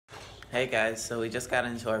Hey guys, so we just got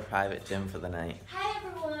into our private gym for the night. Hi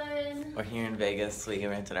everyone! We're here in Vegas, we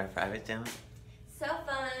rented our private gym. So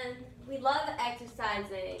fun. We love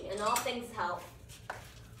exercising and all things health.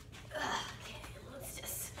 Okay, let's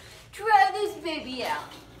just try this baby out.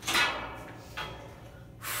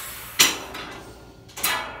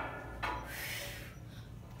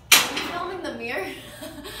 Are you filming the mirror?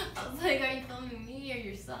 I was like, are you filming me or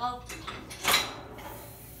yourself?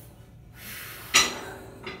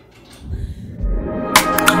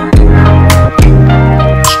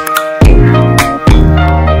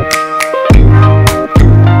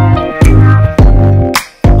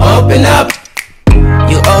 Open up,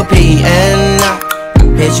 you OPN.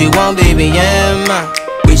 Bitch, you won't be BM.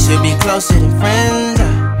 We should be closer than friends.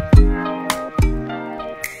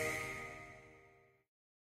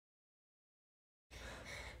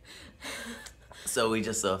 So we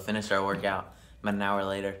just finished our workout about an hour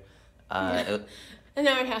later. An hour and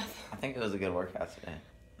a half. I think it was a good workout today.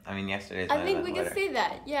 I mean, yesterday's I think we can say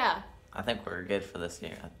that, yeah. I think we're good for this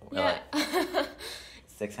year. We're Yeah. like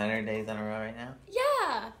 600 days in a row right now.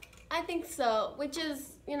 Yeah, I think so. Which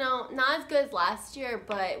is, not as good as last year,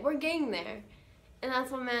 but we're getting there. And that's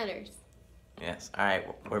what matters. Yes. Alright,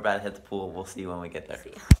 we're about to hit the pool. We'll see you when we get there.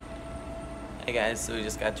 See ya. Hey guys, so we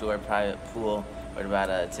just got to our private pool. We're about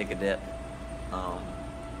to take a dip.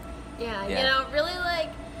 Yeah, really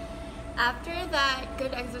after that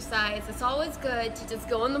good exercise, it's always good to just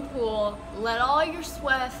go in the pool, let all your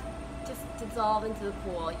sweat just dissolve into the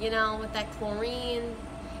pool, with that chlorine.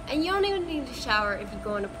 And you don't even need to shower if you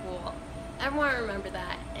go in a pool. Everyone remember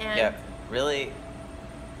that. And Yeah, really,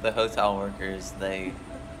 the hotel workers, they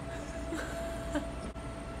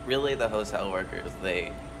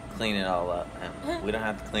clean it all up. And we don't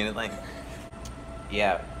have to clean it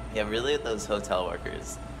really those hotel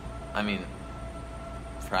workers, I mean,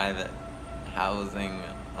 private housing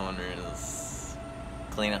owners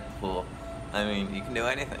clean up the pool. I mean, you can do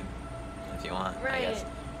anything if you want, Right. I guess.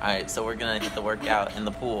 Alright, so we're gonna hit the workout in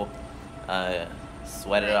the pool,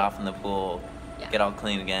 sweat it off in the pool, Yeah. get all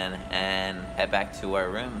clean again, and head back to our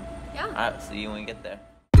room. Yeah. Alright, see you when we get there.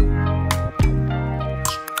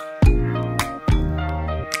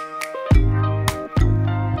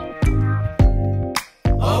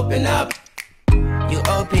 Open up, you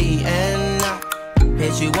OPN.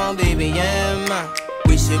 Bitch, you won't be BM.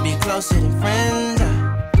 We should be closer than friends.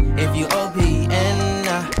 If you OPN,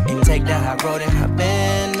 and take the high road and hop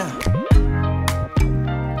in.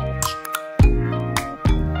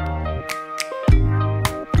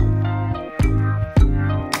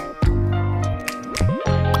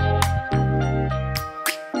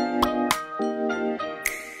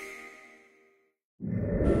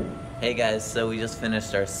 Hey guys, so we just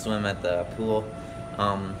finished our swim at the pool.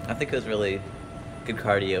 I think it was really good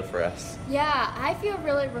cardio for us. Yeah, I feel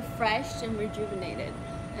really refreshed and rejuvenated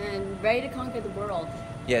and ready to conquer the world.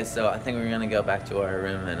 Yeah, so I think we're gonna go back to our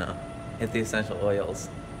room and hit the essential oils.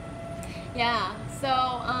 Yeah,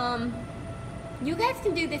 so you guys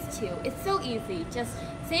can do this too. It's so easy. Just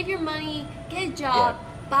save your money, get a job,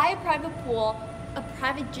 buy a private pool, a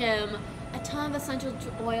private gym, a ton of essential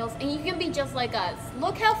oils, and you can be just like us.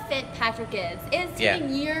 Look how fit Patrick is. It's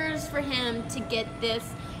taking years for him to get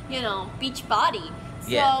this, beach body.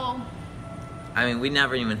 So, I mean, we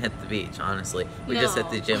never even hit the beach, honestly. We just hit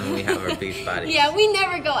the gym and we have our beach bodies. Yeah, we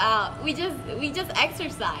never go out. We just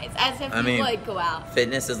exercise as if we would go out.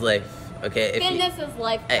 Fitness is life, okay? Fitness is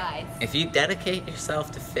life, guys. If you dedicate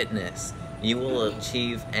yourself to fitness, you will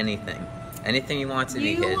achieve anything. Anything you want to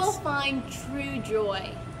be, kids. You will find true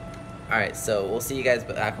joy. Alright, so we'll see you guys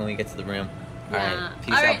back when we get to the room. Alright,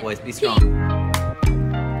 peace out, boys. Be strong.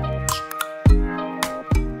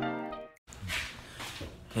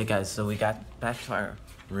 Hey guys, so we got back to our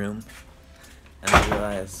room and I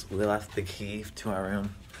realized we left the key to our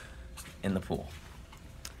room in the pool.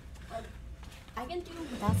 I can do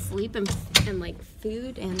without sleep and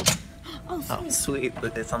food and Oh, sweet.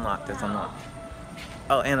 It's unlocked. It's unlocked.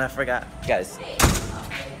 Oh, and I forgot. Guys,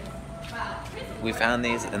 we found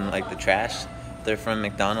these in the trash. They're from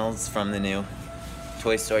McDonald's from the new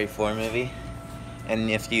Toy Story 4 movie. And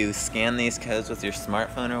if you scan these codes with your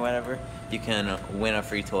smartphone or whatever, you can win a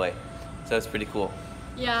free toy. So it's pretty cool.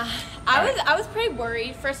 Yeah, I was pretty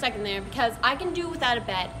worried for a second there because I can do without a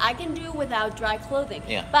bed. I can do without dry clothing.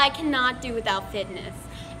 Yeah. But I cannot do without fitness.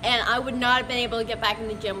 And I would not have been able to get back in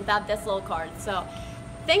the gym without this little card. So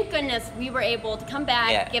thank goodness we were able to come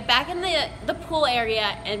back, get back in the pool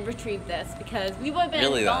area and retrieve this because we would have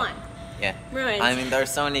been gone. Yeah. Ruined. I mean, there are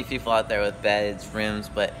so many people out there with beds, rooms,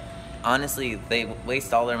 but honestly, they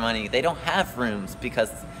waste all their money. They don't have rooms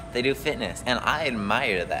because they do fitness, and I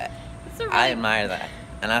admire that. I admire that.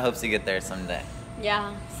 and I hope to get there someday.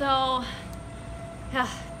 Yeah. So,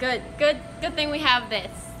 good thing we have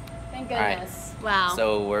this. Thank goodness. Right. Wow.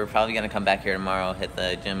 So we're probably gonna come back here tomorrow, hit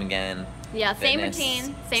the gym again. Yeah, same fitness,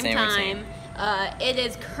 routine, same time. routine. It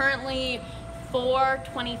is currently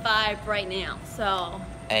 4:25 right now. So,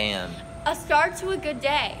 AM. a start to a good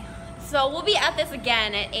day. So we'll be at this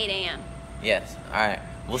again at 8 a.m. Yes. All right.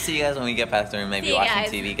 We'll see you guys when we get past the room. Maybe See you watching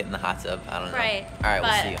guys. TV, getting the hot tub. I don't know. Right. All right.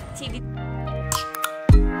 But We'll see you. TV.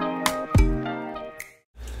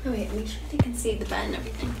 Oh wait, make sure they can see the bed and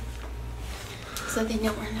everything, so they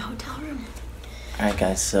know we're in a hotel room. All right,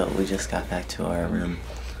 guys. So we just got back to our room.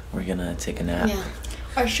 We're gonna take a nap. Yeah.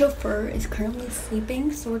 Our chauffeur is currently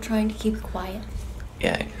sleeping, so we're trying to keep it quiet.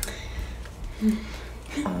 Yeah.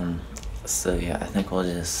 So yeah, I think we'll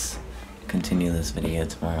just continue this video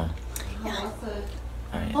tomorrow. Yeah.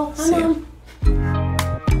 All right. Oh, See hi, ya. Mom.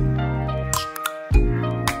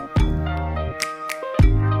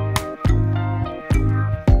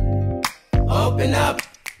 Open up,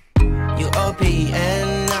 you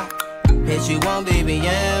OPN now. Bitch, you won't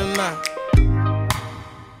BBM.